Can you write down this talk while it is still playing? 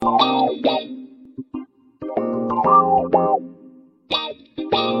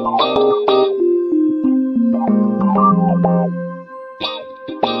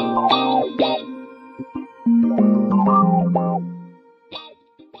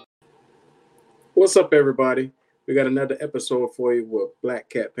What's up, everybody? We got another episode for you with Black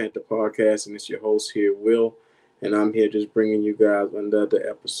Cat Panther Podcast, and it's your host here, Will, and I'm here just bringing you guys another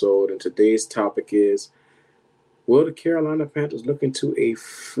episode. And today's topic is: will the Carolina Panthers look into a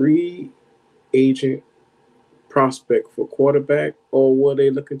free agent prospect for quarterback, or will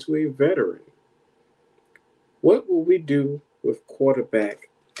they look into a veteran? What will we do with quarterback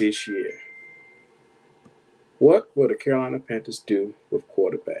this year? What will the Carolina Panthers do with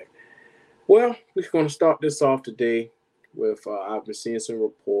quarterback? Well, we're going to start this off today with I've been seeing some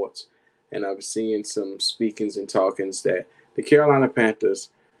reports and I've been seeing some speakings and talkings that the Carolina Panthers'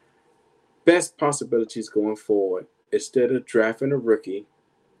 best possibilities going forward, instead of drafting a rookie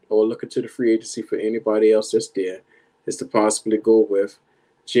or looking to the free agency for anybody else that's there, is to possibly go with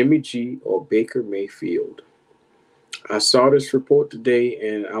Jimmy G or Baker Mayfield. I saw this report today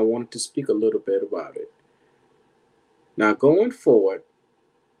and I wanted to speak a little bit about it. Now, going forward,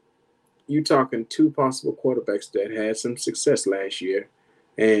 you're talking two possible quarterbacks that had some success last year.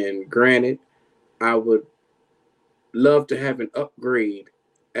 And granted, I would love to have an upgrade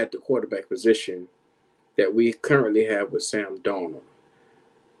at the quarterback position that we currently have with Sam Darnold.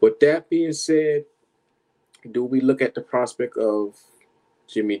 With that being said, do we look at the prospect of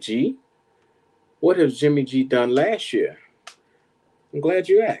Jimmy G? What has Jimmy G done last year? I'm glad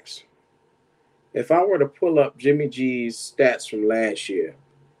you asked. If I were to pull up Jimmy G's stats from last year,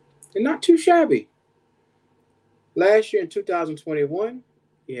 they're not too shabby. Last year in 2021,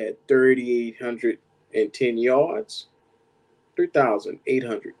 he had 3,810 yards.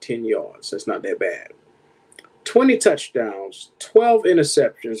 3,810 yards. That's not that bad. 20 touchdowns, 12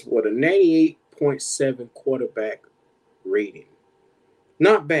 interceptions with a 98.7 quarterback rating.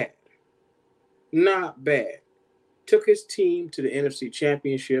 Not bad. Not bad. Took his team to the NFC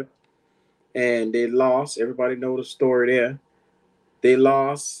Championship, and they lost. Everybody knows the story there. They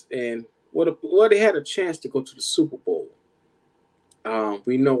lost, and they had a chance to go to the Super Bowl.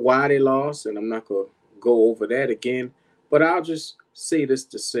 We know why they lost, and I'm not going to go over that again. But I'll just say this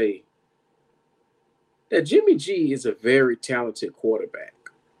to say that Jimmy G is a very talented quarterback.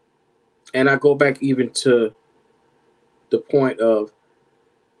 And I go back even to the point of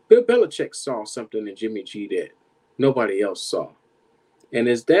Bill Belichick saw something in Jimmy G that nobody else saw. And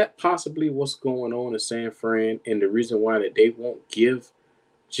is that possibly what's going on in San Fran and the reason why that they won't give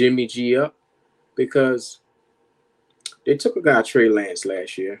Jimmy G up? Because they took a guy, Trey Lance,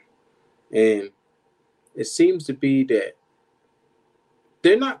 last year, and it seems to be that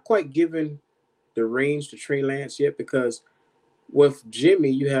they're not quite giving the range to Trey Lance yet, because with Jimmy,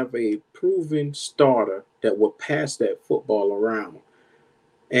 you have a proven starter that will pass that football around.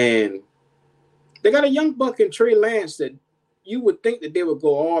 And they got a young buck in Trey Lance that you would think that they would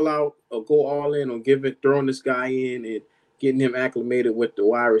go all out or go all in on throwing this guy in and getting him acclimated with the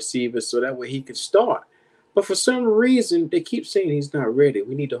wide receivers so that way he could start. But for some reason, they keep saying he's not ready.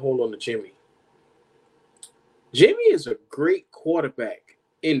 We need to hold on to Jimmy. Jimmy is a great quarterback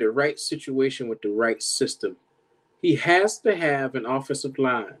in the right situation with the right system. He has to have an offensive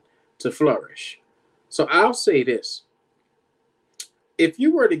line to flourish. So I'll say this. If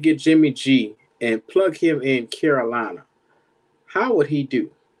you were to get Jimmy G and plug him in Carolina, how would he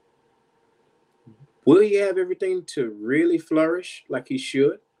do? Will he have everything to really flourish like he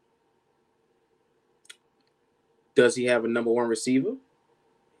should? Does he have a number one receiver?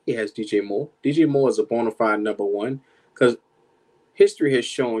 He has DJ Moore. DJ Moore is a bona fide number one because history has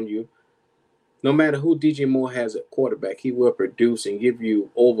shown you no matter who DJ Moore has at quarterback, he will produce and give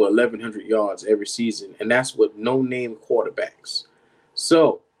you over 1,100 yards every season, and that's with no-name quarterbacks.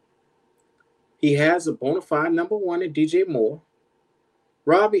 So he has a bona fide number one in DJ Moore.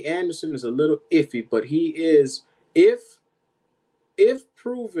 Robbie Anderson is a little iffy, but he is, if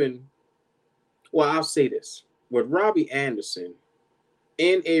proven, well, I'll say this. With Robbie Anderson,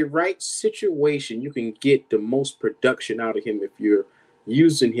 in a right situation, you can get the most production out of him if you're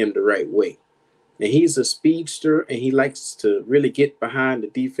using him the right way. And he's a speedster, and he likes to really get behind the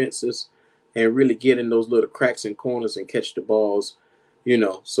defenses and really get in those little cracks and corners and catch the balls,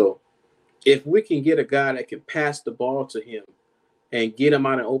 So if we can get a guy that can pass the ball to him and get him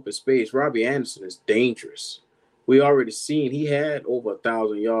out in open space, Robbie Anderson is dangerous. We already seen he had over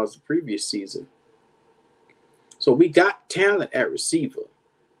 1,000 yards the previous season. So we got talent at receiver.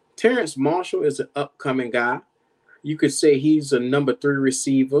 Terrence Marshall is an upcoming guy. You could say he's a number 3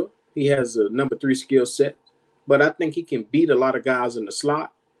 receiver. He has a number 3 skill set, but I think he can beat a lot of guys in the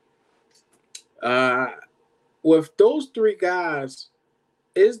slot. With those 3 guys,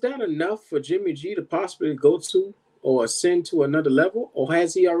 is that enough for Jimmy G to possibly go to or ascend to another level, or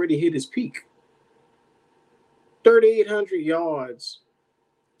has he already hit his peak? 3,800 yards,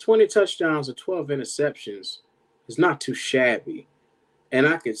 20 touchdowns and 12 interceptions is not too shabby. And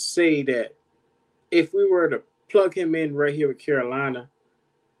I could say that if we were to plug him in right here with Carolina,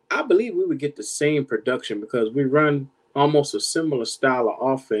 I believe we would get the same production because we run almost a similar style of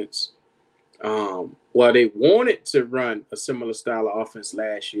offense. Well, they wanted to run a similar style of offense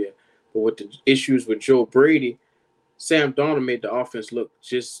last year, but with the issues with Joe Brady, Sam Darnold made the offense look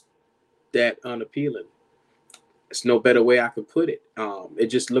just that unappealing. It's no better way I could put it. It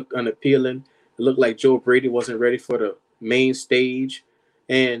just looked unappealing. It looked like Joe Brady wasn't ready for the main stage.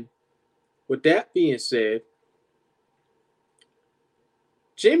 And with that being said,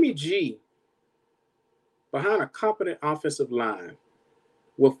 Jimmy G, behind a competent offensive line,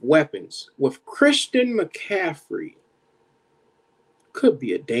 with weapons, with Christian McCaffrey, could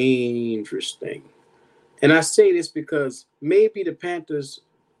be a dangerous thing. And I say this because maybe the Panthers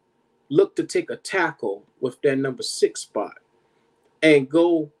look to take a tackle with their number 6 spot and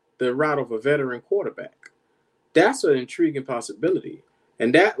go the route of a veteran quarterback. That's an intriguing possibility.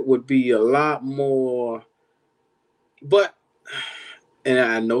 And that would be a lot more. But, and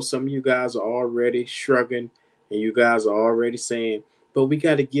I know some of you guys are already shrugging and you guys are already saying, but we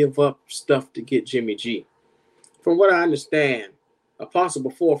got to give up stuff to get Jimmy G. From what I understand, a possible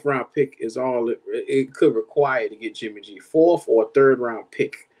 4th round pick is all it could require to get Jimmy G. 4th or 3rd round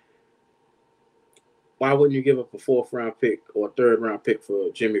pick. Why wouldn't you give up a 4th round pick or a 3rd round pick for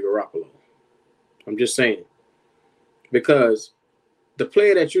Jimmy Garoppolo? I'm just saying. Because the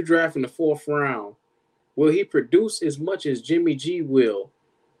player that you draft in the 4th round, will he produce as much as Jimmy G will?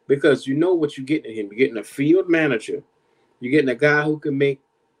 Because you know what you're getting in him. You're getting a field manager. You're getting a guy who can make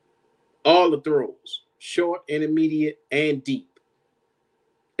all the throws, short, intermediate, and deep.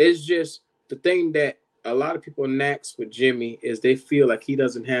 It's just the thing that a lot of people knacks with Jimmy is they feel like he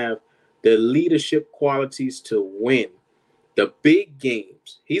doesn't have the leadership qualities to win the big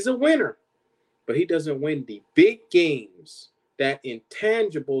games. He's a winner, but he doesn't win the big games. That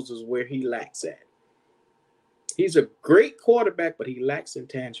intangibles is where he lacks at. He's a great quarterback, but he lacks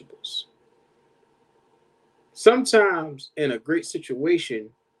intangibles. Sometimes in a great situation,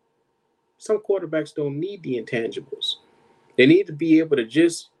 some quarterbacks don't need the intangibles. They need to be able to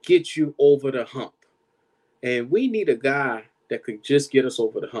just get you over the hump. And we need a guy that could just get us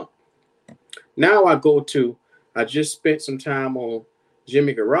over the hump. Now I just spent some time on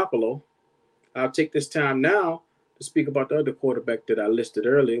Jimmy Garoppolo. I'll take this time now to speak about the other quarterback that I listed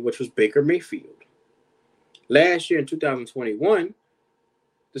earlier, which was Baker Mayfield. Last year in 2021,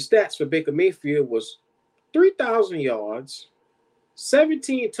 the stats for Baker Mayfield was 3,000 yards,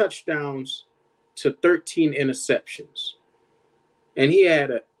 17 touchdowns to 13 interceptions. And he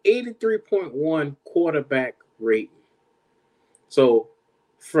had an 83.1 quarterback rating. So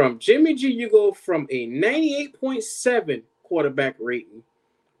from Jimmy G, you go from a 98.7 quarterback rating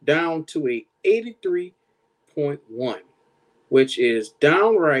down to a 83.1, which is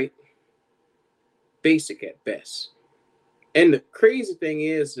downright basic at best. And the crazy thing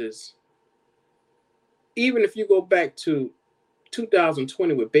is even if you go back to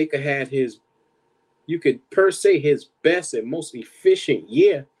 2020 where Baker had you could per se his best and most efficient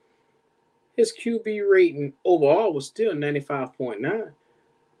year, his QB rating overall was still 95.9,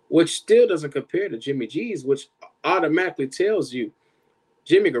 which still doesn't compare to Jimmy G's, which automatically tells you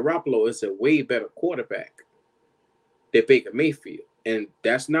Jimmy Garoppolo is a way better quarterback than Baker Mayfield. And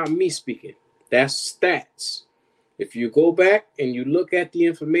that's not me speaking. That's stats. If you go back and you look at the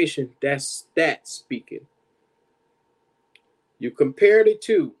information, that's stats speaking. You compare the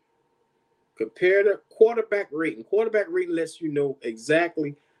two. Compare the quarterback rating. Quarterback rating lets you know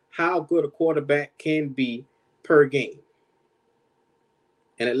exactly how good a quarterback can be per game.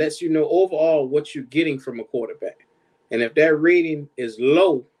 And it lets you know overall what you're getting from a quarterback. And if that rating is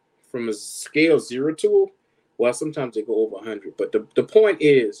low from a scale 0 to, well, sometimes they go over 100. But the point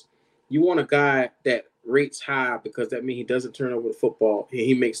is, you want a guy that rates high because that means he doesn't turn over the football and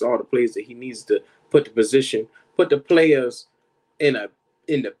he makes all the plays that he needs to put the players in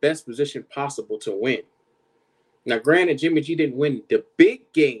the best position possible to win. Now, granted, Jimmy G didn't win the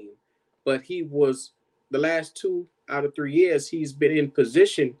big game, but he was the last 2 out of 3 years he's been in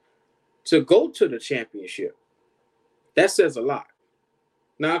position to go to the championship. That says a lot.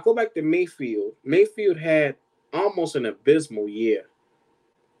 Now, I go back to Mayfield. Mayfield had almost an abysmal year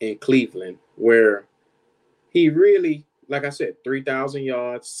in Cleveland where he really, like I said, 3,000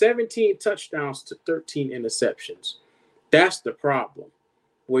 yards, 17 touchdowns to 13 interceptions. That's the problem,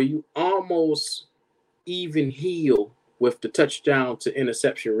 where you almost even heel with the touchdown to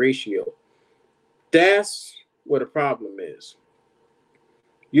interception ratio. That's where the problem is.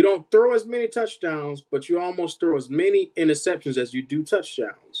 You don't throw as many touchdowns, but you almost throw as many interceptions as you do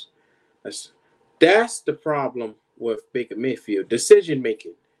touchdowns. That's the problem with Baker Mayfield. Decision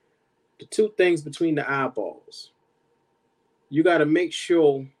making. The two things between the eyeballs. You got to make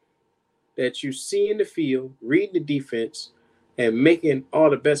sure that you see in the field, reading the defense, and making all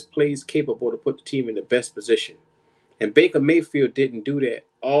the best plays capable to put the team in the best position. And Baker Mayfield didn't do that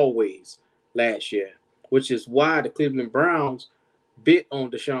always last year, which is why the Cleveland Browns bit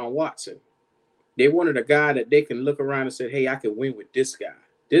on Deshaun Watson. They wanted a guy that they can look around and say, hey, I can win with this guy.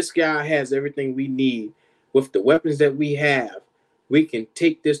 This guy has everything we need. With the weapons that we have, we can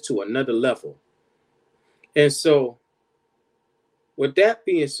take this to another level. And so, with that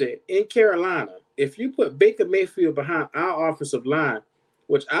being said, in Carolina, if you put Baker Mayfield behind our offensive line,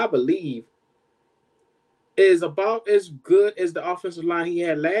 which I believe is about as good as the offensive line he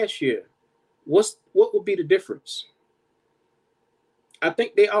had last year, what would be the difference? I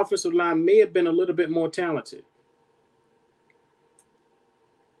think their offensive line may have been a little bit more talented.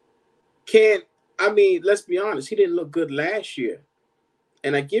 Let's be honest, he didn't look good last year.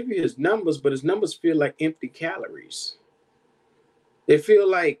 And I give you his numbers, but his numbers feel like empty calories. They feel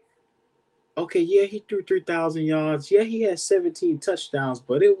like, okay, yeah, he threw 3,000 yards. Yeah, he had 17 touchdowns,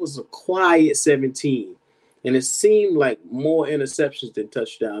 but it was a quiet 17. And it seemed like more interceptions than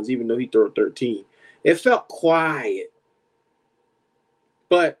touchdowns, even though he threw 13. It felt quiet.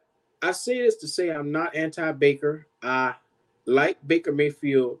 But I say this to say I'm not anti-Baker. I like Baker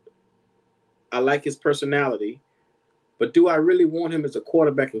Mayfield. I like his personality. But do I really want him as a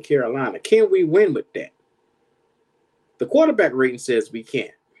quarterback in Carolina? Can we win with that? The quarterback rating says we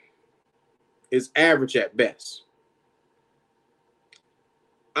can't. It's average at best.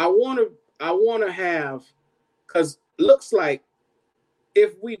 I want to have, because looks like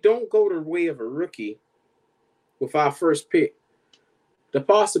if we don't go the way of a rookie with our first pick, the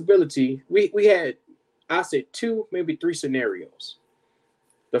possibility, we had, I said 2, maybe 3 scenarios.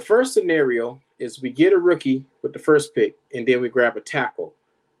 The first scenario is we get a rookie with the first pick, and then we grab a tackle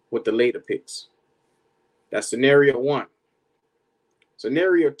with the later picks. That's scenario 1.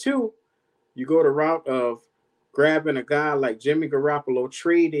 Scenario 2, you go the route of grabbing a guy like Jimmy Garoppolo,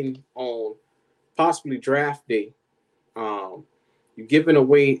 trading on possibly draft day. You're giving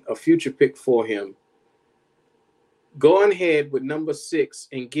away a future pick for him. Going ahead with number 6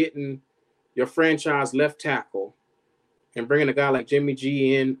 and getting your franchise left tackle and bringing a guy like Jimmy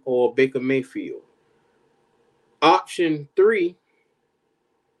G in or Baker Mayfield. Option 3,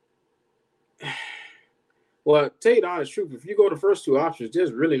 well, to tell you the honest truth, if you go the first 2 options,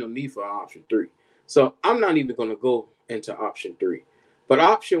 there's really no need for option 3. So I'm not even going to go into option 3. But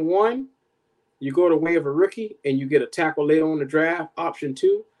option 1, you go the way of a rookie and you get a tackle later on the draft. Option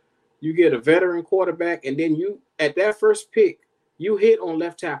 2, you get a veteran quarterback, and then you, at that first pick, you hit on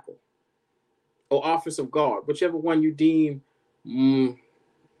left tackle or offensive guard, whichever one you deem more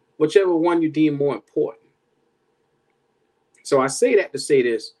important. So I say that to say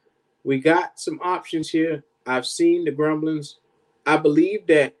this. We got some options here. I've seen the grumblings. I believe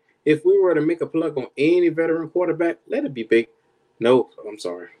that if we were to make a plug on any veteran quarterback, let it be Baker. No, I'm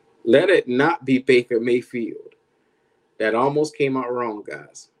sorry. Let it not be Baker Mayfield. That almost came out wrong,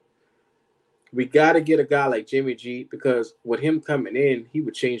 guys. We got to get a guy like Jimmy G, because with him coming in, he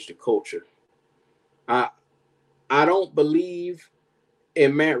would change the culture. I don't believe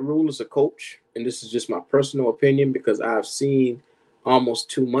in Matt Rule as a coach, and this is just my personal opinion because I've seen almost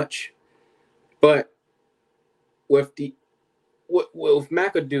too much. But with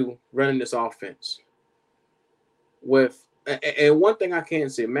McAdoo running this offense, and one thing I can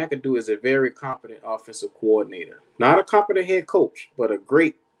say, McAdoo is a very competent offensive coordinator. Not a competent head coach, but a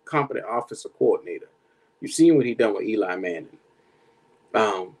great competent offensive coordinator. You've seen what he done with Eli Manning.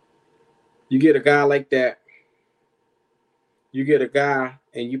 You get a guy like that. You get a guy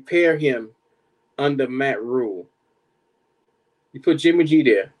and you pair him under Matt Rule. You put Jimmy G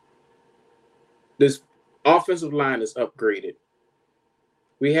there. This offensive line is upgraded.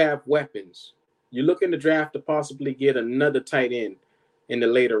 We have weapons. You look in the draft to possibly get another tight end in the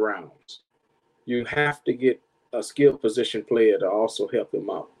later rounds. You have to get a skilled position player to also help him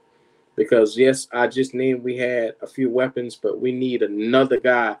out. Because, yes, I just named we had a few weapons, but we need another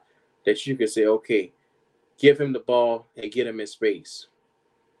guy that you can say, okay, give him the ball and get him in space.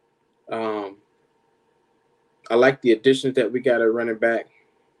 I like the additions that we got at running back.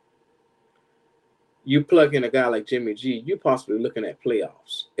 You plug in a guy like Jimmy G, you're possibly looking at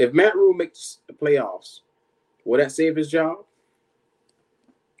playoffs. If Matt Rule makes the playoffs, will that save his job?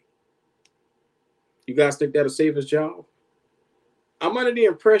 You guys think that'll save his job? I'm under the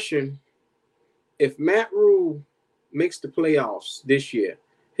impression if Matt Rule makes the playoffs this year,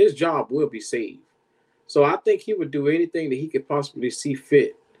 his job will be saved. So I think he would do anything that he could possibly see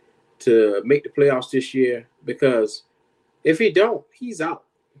fit to make the playoffs this year, because if he don't, he's out.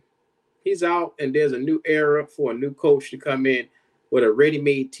 He's out, and there's a new era for a new coach to come in with a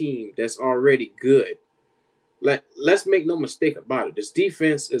ready-made team that's already good. Let's make no mistake about it. This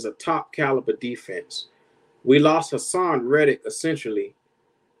defense is a top caliber defense. We lost Hassan Reddick essentially,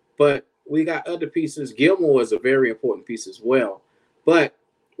 but we got other pieces. Gilmore is a very important piece as well. But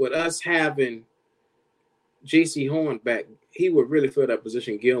with us having J.C. Horn back, he would really fill that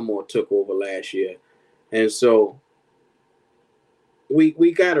position Gilmore took over last year. And so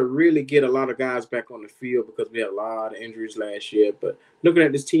we got to really get a lot of guys back on the field because we had a lot of injuries last year. But looking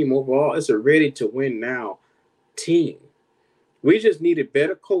at this team overall, it's a ready-to-win-now team. We just needed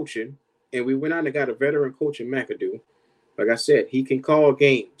better coaching, and we went out and got a veteran coach in McAdoo. Like I said, he can call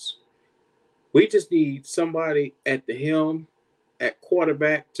games. We just need somebody at the helm, at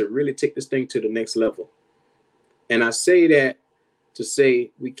quarterback, to really take this thing to the next level. And I say that to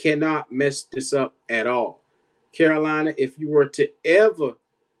say we cannot mess this up at all. Carolina, if you were to ever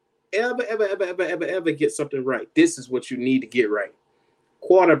get something right, this is what you need to get right.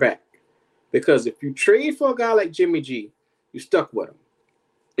 Quarterback. Because if you trade for a guy like Jimmy G, you're stuck with him.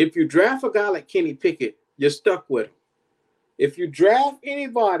 If you draft a guy like Kenny Pickett, you're stuck with him. If you draft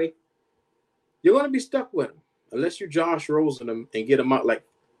anybody, you're going to be stuck with him. Unless you Josh Rosen them and get him out like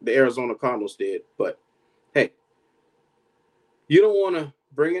the Arizona Cardinals did. But, hey, you don't want to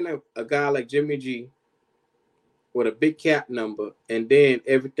bring in a guy like Jimmy G with a big cap number, and then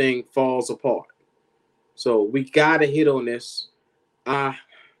everything falls apart. So we got to hit on this. I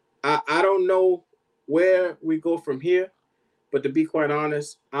don't know where we go from here, but to be quite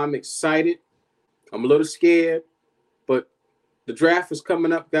honest, I'm excited. I'm a little scared, but the draft is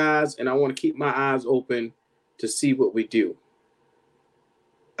coming up, guys, and I want to keep my eyes open to see what we do.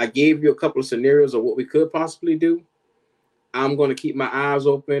 I gave you a couple of scenarios of what we could possibly do. I'm going to keep my eyes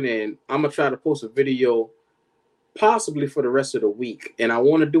open, and I'm going to try to post a video possibly for the rest of the week. And I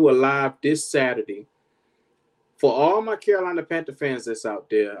want to do a live this Saturday. For all my Carolina Panther fans that's out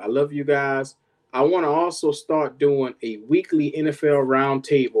there, I love you guys. I want to also start doing a weekly NFL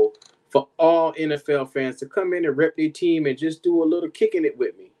roundtable for all NFL fans to come in and rep their team and just do a little kicking it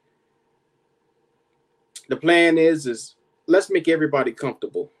with me. The plan is let's make everybody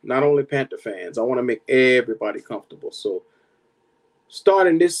comfortable, not only Panther fans. I want to make everybody comfortable. So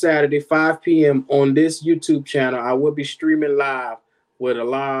starting this Saturday, 5 p.m. on this YouTube channel, I will be streaming live with a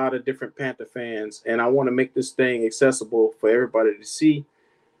lot of different Panther fans, and I want to make this thing accessible for everybody to see.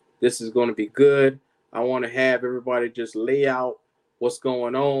 This is going to be good. I want to have everybody just lay out what's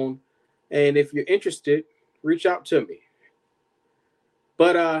going on, and if you're interested, reach out to me.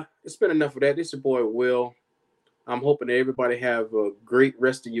 But it's been enough of that. This is your boy Will. I'm hoping that everybody have a great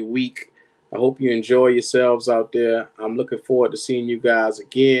rest of your week. I hope you enjoy yourselves out there. I'm looking forward to seeing you guys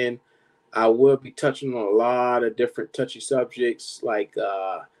again. I will be touching on a lot of different touchy subjects like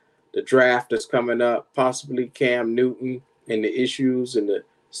the draft that's coming up, possibly Cam Newton and the issues and the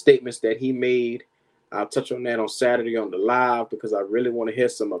statements that he made. I'll touch on that on Saturday on the live because I really want to hear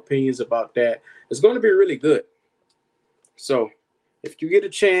some opinions about that. It's going to be really good. So if you get a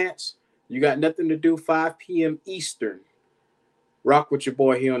chance, you got nothing to do, 5 p.m. Eastern, rock with your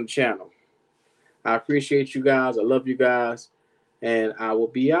boy here on the channel. I appreciate you guys. I love you guys. And I will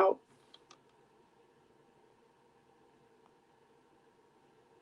be out.